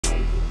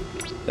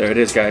There it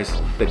is, guys.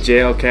 The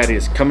JLCADDY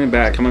is coming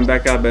back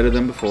out better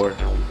than before.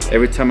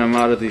 Every time I'm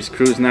out of these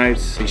cruise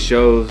nights, these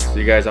shows,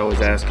 you guys always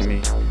asking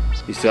me,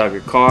 you still have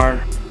your car?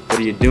 What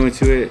are you doing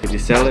to it? Did you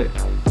sell it?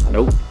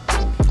 Nope.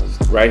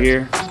 It's right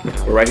here.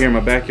 We're right here in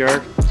my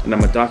backyard, and I'm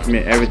gonna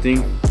document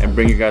everything and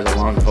bring you guys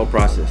along the whole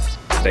process.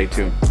 Stay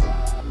tuned.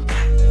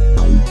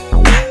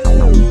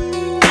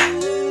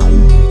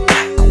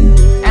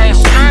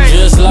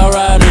 Just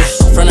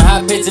Lowriders, from the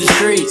hot pit to the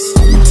streets,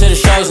 to the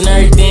shows and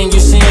everything you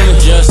see me.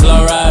 Just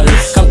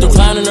Lowriders, come through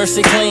clowning or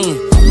sit clean,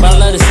 but I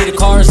love to see the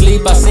cars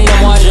leap. I see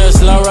them watch.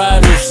 Just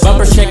Lowriders,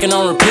 bumpers checking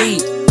on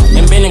repeat,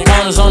 and bending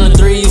corners on the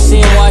 3. You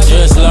see them watch.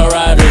 Just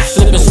Lowriders,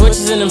 flipping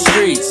switches in them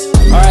streets,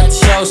 or at the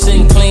show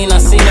sitting clean. I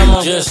see them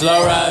on Just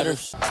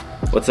Lowriders.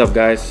 What's up,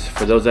 guys?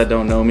 For those that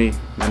don't know me,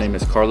 my name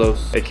is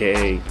Carlos,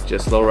 aka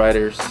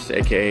Justlowriders,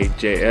 aka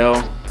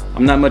JL.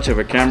 I'm not much of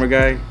a camera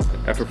guy.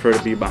 I prefer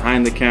to be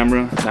behind the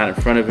camera, not in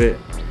front of it.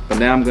 But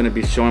now I'm going to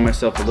be showing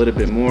myself a little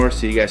bit more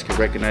so you guys can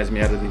recognize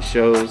me out of these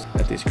shows,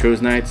 at these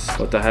cruise nights,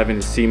 without having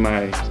to see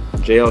my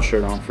JL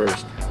shirt on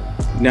first.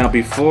 Now,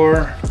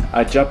 before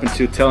I jump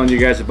into telling you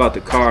guys about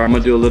the car, I'm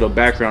going to do a little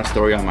background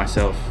story on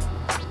myself.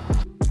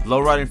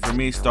 Lowriding for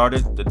me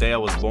started the day I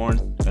was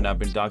born, and I've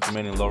been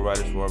documenting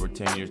lowriders for over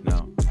 10 years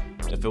now.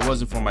 If it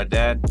wasn't for my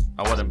dad,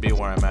 I wouldn't be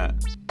where I'm at.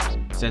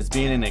 Since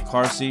being in a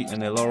car seat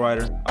in a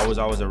lowrider, I was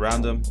always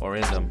around them or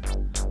in them.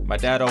 My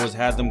dad always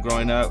had them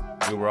growing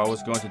up. We were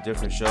always going to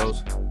different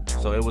shows,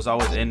 so it was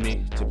always in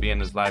me to be in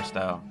this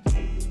lifestyle.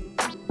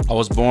 I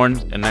was born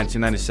in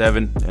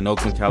 1997 in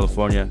Oakland,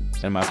 California,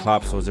 and my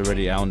pops was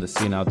already out on the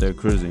scene out there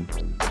cruising.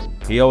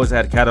 He always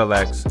had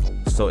Cadillacs,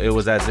 so it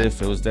was as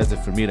if it was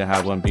destined for me to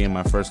have one being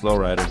my first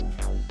lowrider.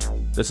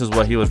 This is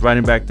what he was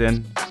riding back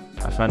then.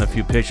 I found a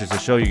few pictures to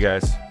show you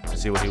guys to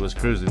see what he was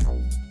cruising.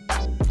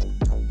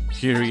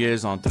 Here he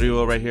is on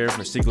 3-wheel right here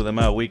for Cinco de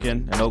Mayo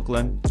weekend in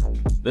Oakland.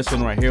 This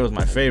one right here was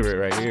my favorite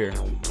right here.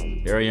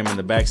 Here I am in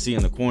the back seat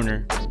in the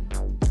corner.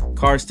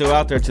 Car's still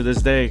out there to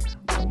this day.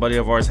 A buddy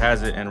of ours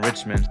has it in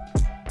Richmond.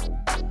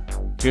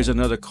 Here's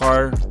another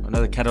car,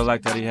 another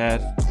Cadillac that he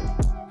had.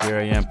 Here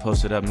I am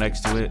posted up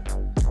next to it.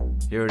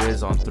 Here it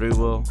is on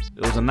 3-wheel.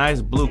 It was a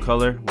nice blue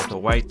color with a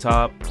white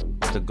top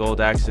with the gold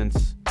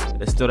accents.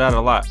 It stood out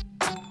a lot.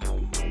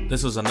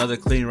 This was another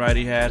clean ride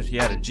he had. He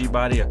had a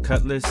G-body, a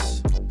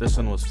Cutlass. This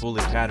one was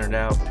fully patterned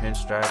out,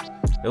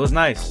 pinstripe. It was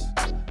nice.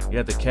 He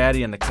had the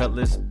Caddy and the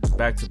Cutlass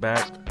back to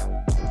back.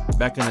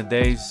 Back in the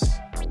days,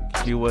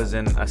 he was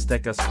in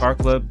Azteca's car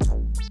club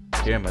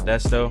here in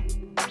Modesto.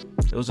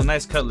 It was a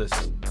nice Cutlass.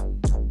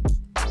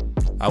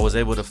 I was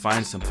able to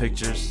find some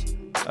pictures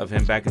of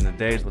him back in the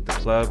days with the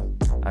club,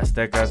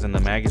 Azteca's in the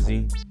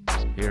magazine.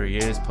 Here he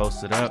is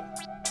posted up.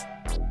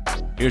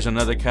 Here's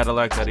another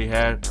Cadillac that he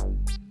had.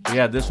 He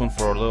had this one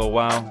for a little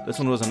while. This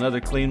one was another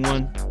clean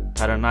one.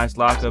 Had a nice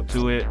lockup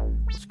to it.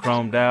 Was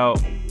chromed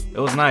out. It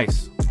was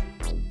nice.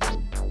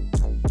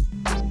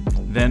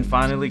 Then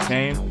finally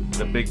came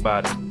the big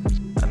body.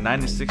 A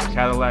 96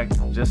 Cadillac,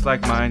 just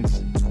like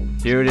mine's.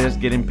 Here it is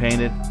getting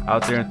painted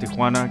out there in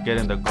Tijuana,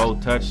 getting the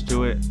gold touch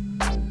to it.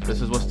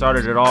 This is what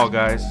started it all,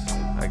 guys.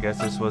 I guess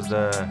this was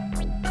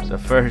the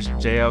first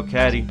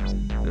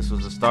JLCADDY. This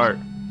was the start.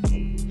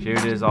 Here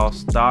it is all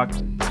stock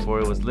before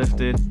it was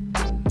lifted.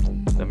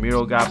 The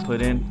mural got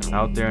put in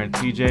out there in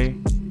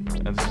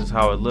TJ, and this is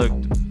how it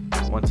looked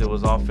once it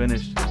was all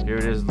finished. Here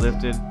it is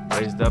lifted,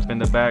 raised up in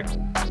the back.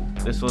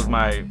 This was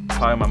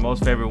probably my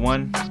most favorite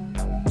one.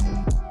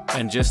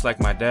 And just like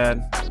my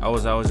dad, I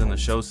was always in the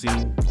show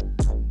scene.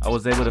 I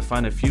was able to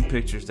find a few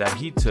pictures that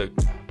he took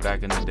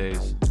back in the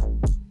days.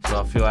 So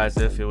I feel as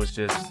if it was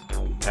just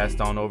passed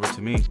on over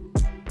to me.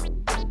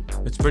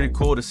 It's pretty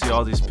cool to see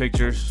all these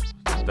pictures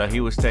that he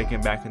was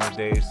taking back in the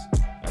days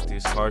at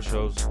these car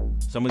shows.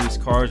 Some of these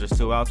cars are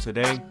still out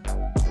today.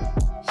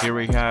 Here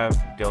we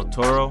have Del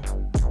Toro.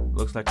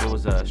 Looks like it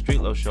was a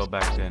streetload show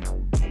back then.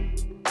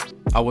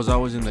 I was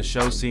always in the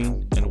show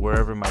scene, and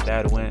wherever my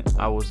dad went,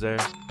 I was there.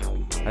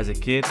 As a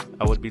kid,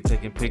 I would be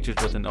taking pictures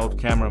with an old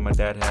camera my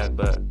dad had,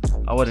 but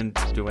I wouldn't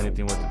do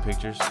anything with the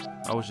pictures.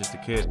 I was just a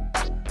kid.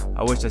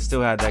 I wish I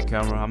still had that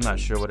camera. I'm not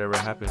sure whatever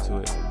happened to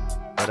it.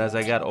 But as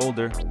I got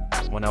older,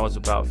 when I was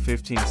about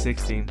 15,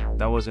 16,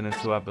 that wasn't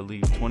until I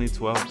believe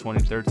 2012,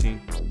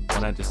 2013,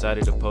 when I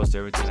decided to post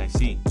everything I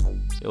see.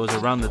 It was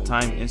around the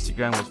time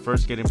Instagram was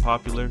first getting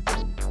popular,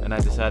 and I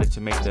decided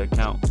to make the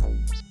account.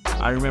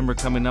 I remember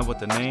coming up with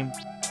the name.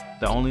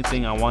 The only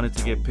thing I wanted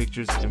to get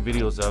pictures and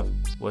videos of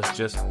was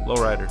just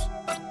lowriders,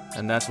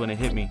 and that's when it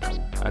hit me.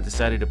 I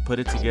decided to put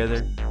it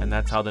together, and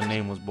that's how the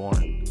name was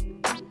born.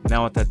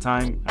 Now at that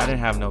time, I didn't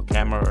have no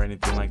camera or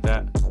anything like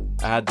that.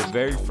 I had the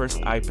very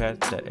first iPad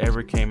that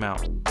ever came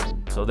out.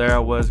 So there I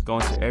was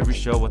going to every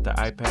show with the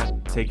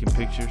iPad, taking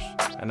pictures,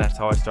 and that's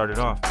how I started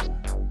off.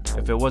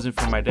 If it wasn't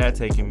for my dad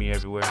taking me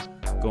everywhere,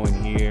 going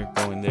here,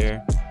 going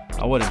there,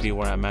 I wouldn't be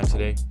where I'm at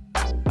today.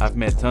 I've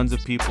met tons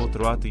of people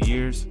throughout the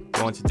years,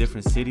 going to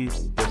different cities,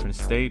 different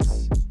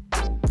states.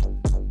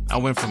 I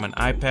went from an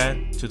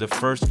iPad to the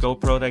first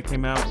GoPro that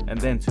came out, and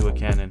then to a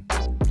Canon.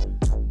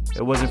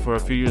 It wasn't for a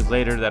few years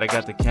later that I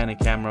got the Canon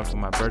camera for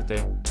my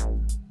birthday,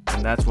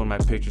 and that's when my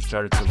pictures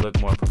started to look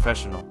more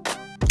professional.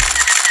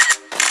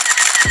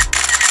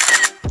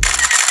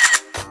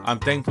 I'm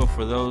thankful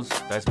for those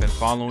that's been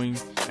following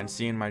and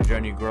seeing my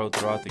journey grow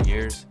throughout the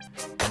years,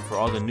 and for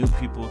all the new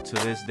people to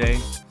this day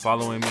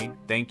following me.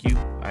 Thank you.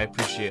 I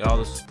appreciate all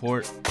the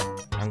support.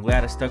 I'm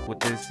glad I stuck with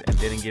this and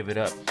didn't give it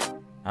up.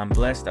 I'm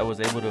blessed I was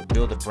able to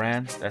build a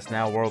brand that's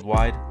now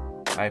worldwide.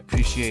 I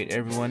appreciate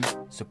everyone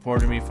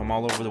supporting me from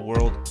all over the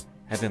world,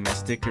 having my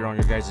sticker on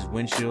your guys'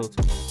 windshield,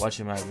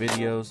 watching my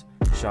videos,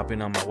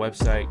 shopping on my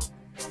website.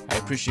 I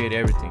appreciate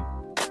everything.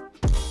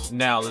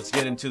 Now let's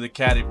get into the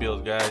caddy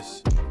build,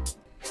 guys.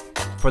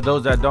 For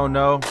those that don't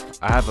know,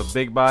 I have a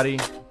big body.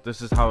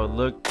 This is how it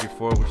looked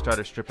before we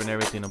started stripping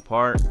everything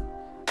apart.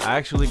 I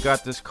actually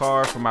got this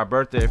car for my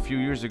birthday a few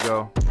years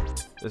ago.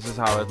 This is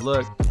how it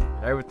looked.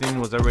 Everything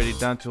was already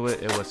done to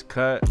it. It was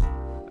cut.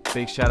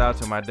 Big shout out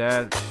to my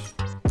dad.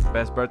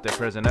 Best birthday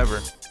present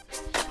ever.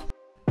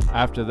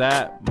 After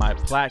that, my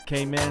plaque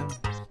came in,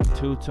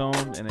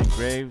 two-tone and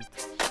engraved.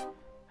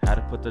 Had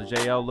to put the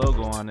JL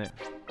logo on it.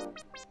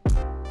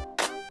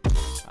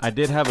 I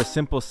did have a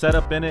simple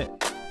setup in it.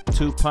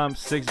 2 pumps,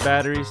 6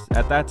 batteries.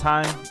 At that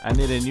time, I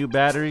needed new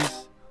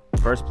batteries.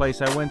 First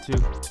place I went to,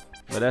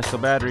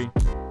 Modesto Battery.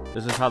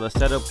 This is how the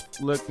setup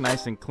looked,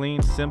 nice and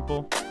clean,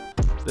 simple.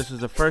 This is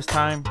the first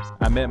time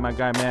I met my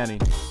guy Manny,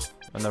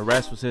 and the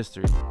rest was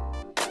history.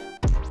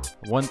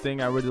 One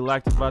thing I really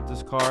liked about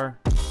this car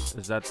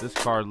is that this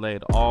car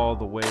laid all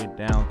the way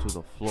down to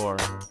the floor.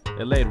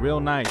 It laid real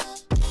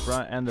nice,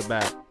 front and the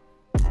back.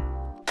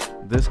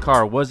 This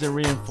car wasn't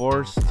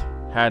reinforced,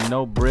 had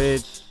no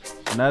bridge,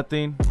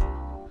 nothing.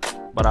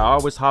 But I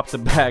always hopped the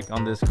back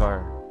on this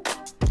car.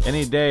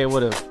 Any day it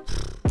would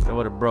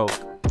have broke.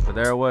 But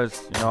there it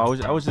was. You know,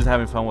 I was just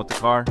having fun with the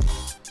car,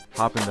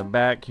 hopping the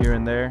back here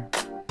and there.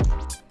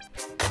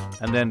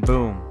 And then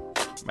boom,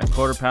 my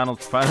quarter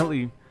panels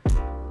finally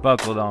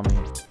buckled on me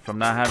from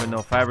not having no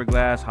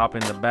fiberglass.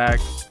 Hopping the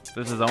back.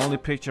 This is the only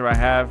picture I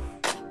have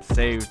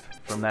saved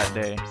from that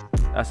day.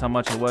 That's how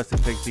much it was to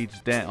fix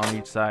each dent on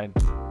each side.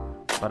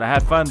 But I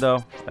had fun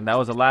though, and that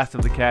was the last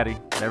of the caddy.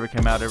 Never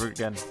came out ever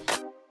again.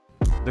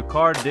 The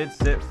car did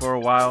sit for a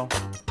while,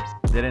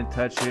 didn't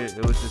touch it.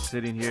 It was just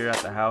sitting here at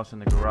the house in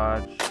the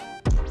garage.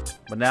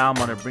 But now I'm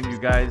gonna bring you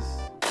guys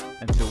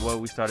into what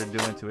we started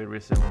doing to it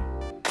recently.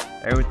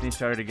 Everything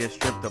started to get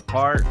stripped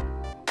apart.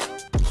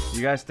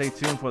 You guys stay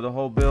tuned for the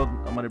whole build.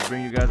 I'm gonna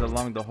bring you guys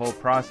along the whole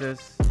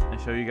process and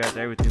show you guys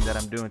everything that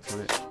I'm doing to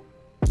it.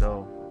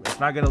 So it's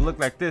not gonna look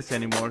like this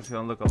anymore. It's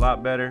gonna look a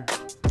lot better.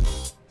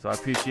 So I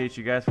appreciate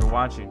you guys for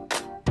watching.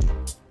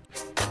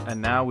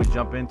 And now we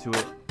jump into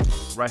it.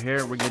 Right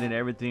here, we're getting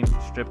everything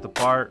stripped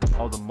apart,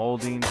 all the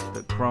molding,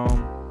 the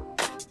chrome.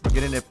 We're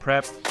getting it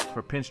prepped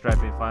for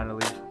pinstriping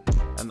finally.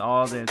 And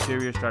all the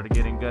interior started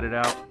getting gutted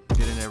out,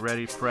 getting it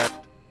ready, prepped.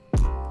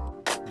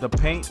 The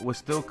paint was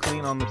still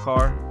clean on the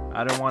car.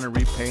 I didn't want to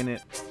repaint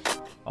it.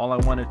 All I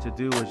wanted to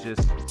do was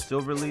just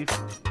silver leaf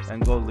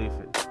and gold leaf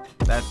it.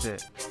 That's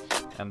it.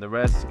 And the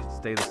rest can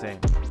stay the same.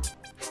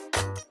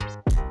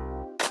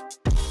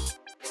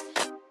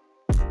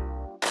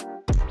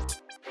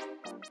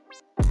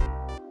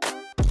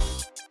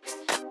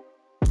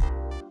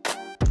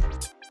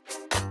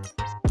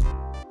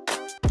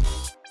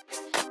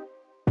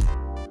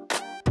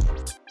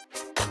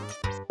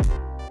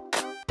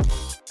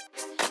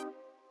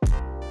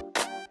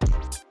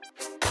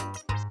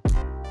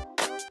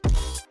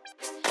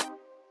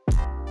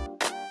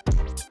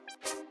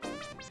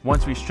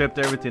 Once we stripped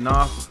everything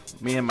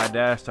off, me and my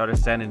dad started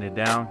sanding it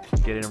down,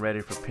 getting ready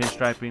for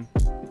pinstriping.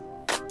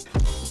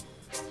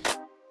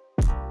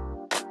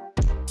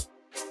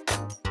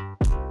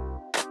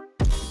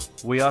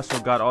 We also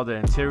got all the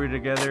interior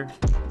together,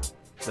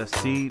 the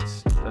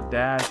seats, the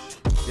dash,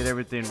 get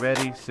everything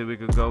ready so we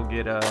could go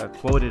get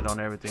quoted on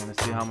everything and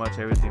see how much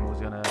everything was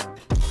gonna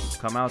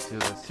come out to.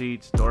 The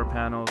seats, door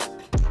panels,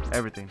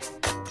 everything.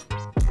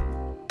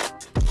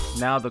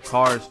 Now the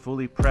car is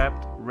fully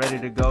prepped, ready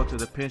to go to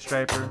the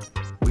pinstriper.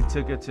 We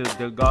took it to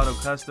Delgado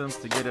Customs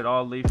to get it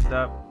all leafed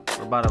up.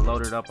 We're about to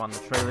load it up on the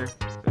trailer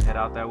to head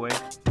out that way.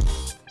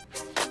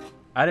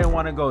 I didn't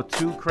want to go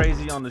too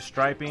crazy on the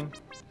striping.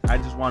 I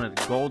just wanted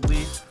gold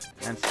leaf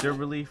and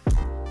silver leaf.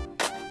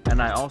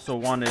 And I also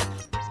wanted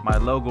my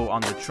logo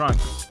on the trunk.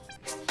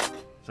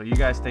 So you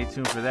guys stay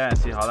tuned for that and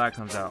see how that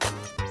comes out.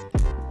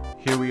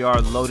 Here we are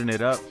loading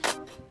it up.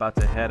 About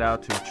to head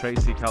out to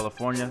Tracy,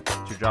 California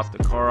to drop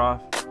the car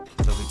off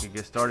so we can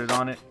get started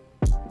on it.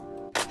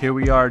 Here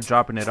we are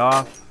dropping it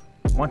off.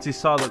 Once he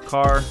saw the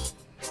car,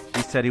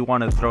 he said he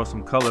wanted to throw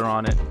some color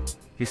on it.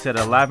 He said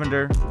a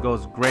lavender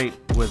goes great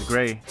with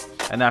gray.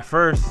 And at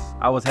first,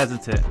 I was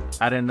hesitant.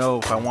 I didn't know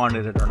if I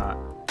wanted it or not.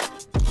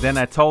 Then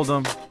I told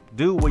him,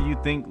 do what you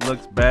think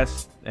looks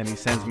best, and he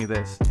sends me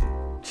this.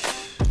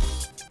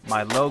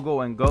 My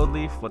logo and gold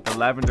leaf with the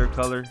lavender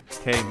color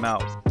came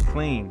out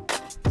clean.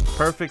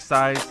 Perfect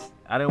size.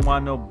 I didn't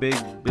want no big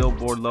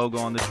billboard logo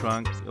on the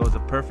trunk. It was a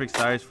perfect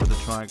size for the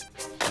trunk,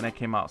 and it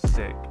came out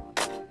sick.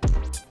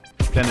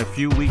 Then a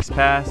few weeks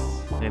pass,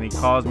 and he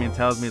calls me and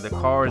tells me the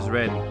car is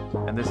ready.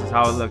 And this is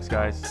how it looks,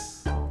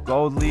 guys.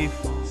 Gold leaf,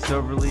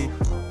 silver leaf,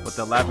 with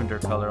the lavender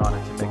color on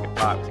it to make it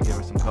pop, to give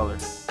it some color.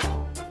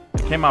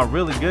 It came out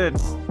really good,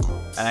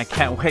 and I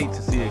can't wait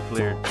to see it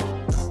cleared.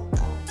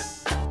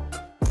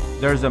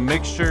 There's a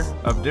mixture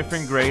of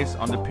different grays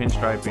on the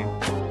pinstriping,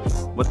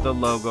 with the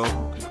logo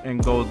in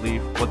gold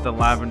leaf, with the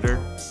lavender.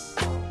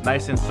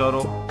 Nice and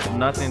subtle,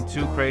 nothing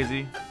too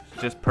crazy,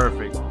 just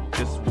perfect.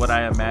 Just what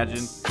I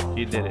imagined,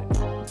 he did it.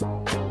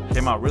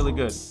 Came out really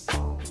good.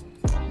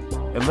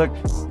 It looked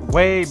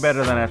way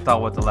better than I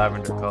thought with the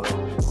lavender color.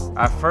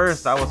 At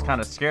first, I was kind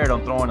of scared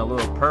on throwing a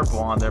little purple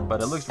on there,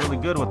 but it looks really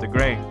good with the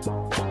gray.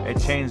 It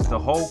changed the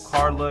whole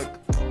car look.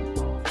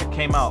 It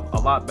came out a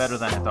lot better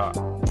than I thought.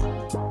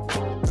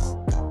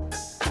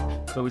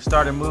 So we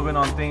started moving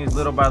on things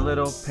little by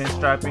little,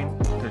 pinstriping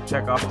to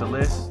check off the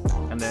list,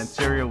 and the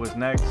interior was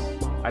next.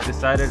 I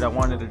decided I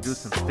wanted to do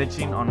some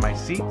stitching on my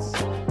seats.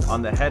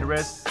 On the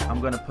headrest,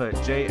 I'm gonna put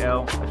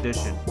JL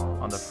Edition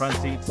on the front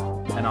seats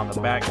and on the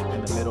back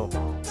in the middle.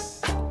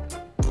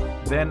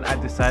 Then I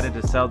decided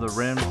to sell the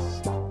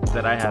rims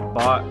that I had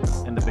bought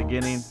in the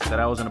beginning that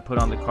I was gonna put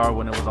on the car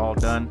when it was all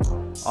done.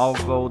 All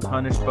gold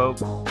Hunter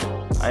spokes.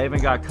 I even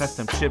got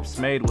custom chips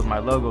made with my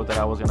logo that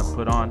I was gonna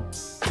put on.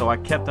 So I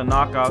kept the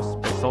knockoffs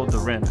but sold the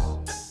rims.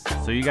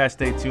 So you guys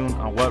stay tuned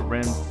on what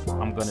rims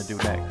I'm gonna do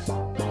next.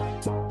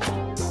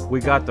 We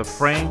got the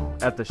frame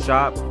at the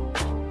shop.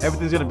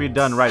 Everything's gonna be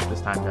done right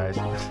this time, guys.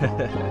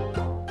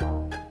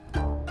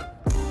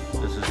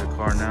 This is the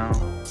car now.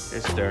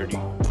 It's dirty.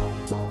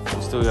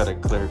 We still gotta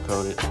clear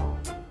coat it,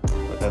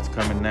 but that's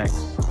coming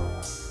next.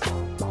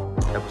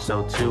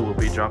 Episode 2 will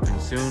be dropping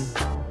soon.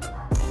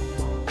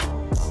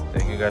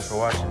 Thank you guys for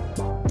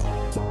watching.